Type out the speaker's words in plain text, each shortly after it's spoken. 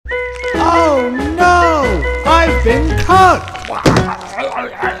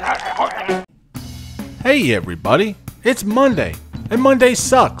Hey everybody, it's Monday, and Monday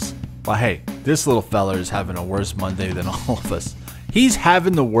sucks. But hey, this little fella is having a worse Monday than all of us. He's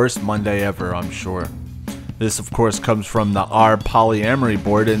having the worst Monday ever, I'm sure. This of course comes from the R polyamory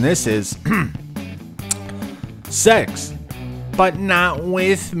board, and this is sex, but not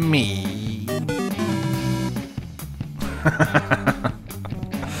with me.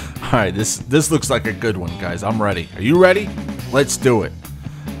 Alright, this looks like a good one, guys. I'm ready. Are you ready? Let's do it.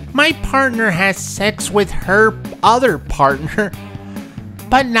 My partner has sex with her other partner,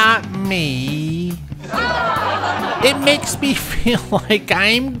 but not me. It makes me feel like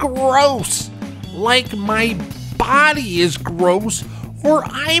I'm gross. Like my body is gross or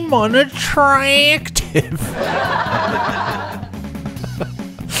I'm unattractive.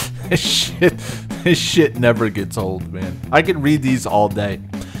 This shit never gets old, man. I could read these all day.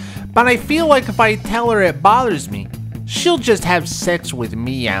 But I feel like if I tell her it bothers me, she'll just have sex with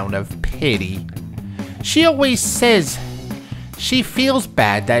me out of pity. She always says she feels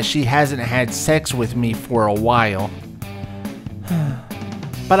bad that she hasn't had sex with me for a while.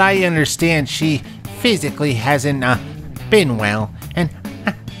 But I understand she physically hasn't been well,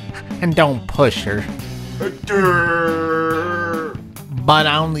 and don't push her. But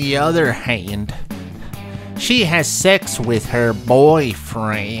on the other hand, she has sex with her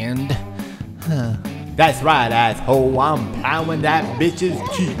boyfriend. That's right, asshole. I'm plowing that bitch's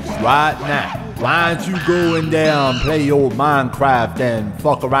cheeks right now. Why don't you go in there and play your Minecraft and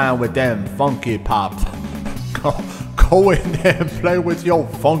fuck around with them funky pops? Go in there and play with your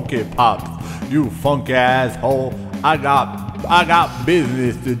funky pops, you funky asshole. I got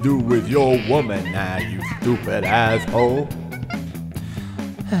business to do with your woman now, you stupid asshole.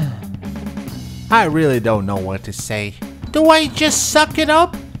 I really don't know what to say. Do I just suck it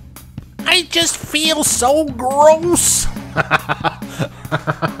up? I just feel so gross.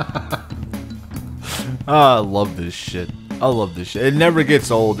 I love this shit. I love this shit. It never gets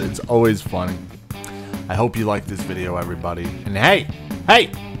old. It's always funny. I hope you like this video, everybody. And hey,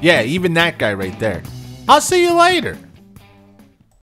 yeah, even that guy right there. I'll see you later.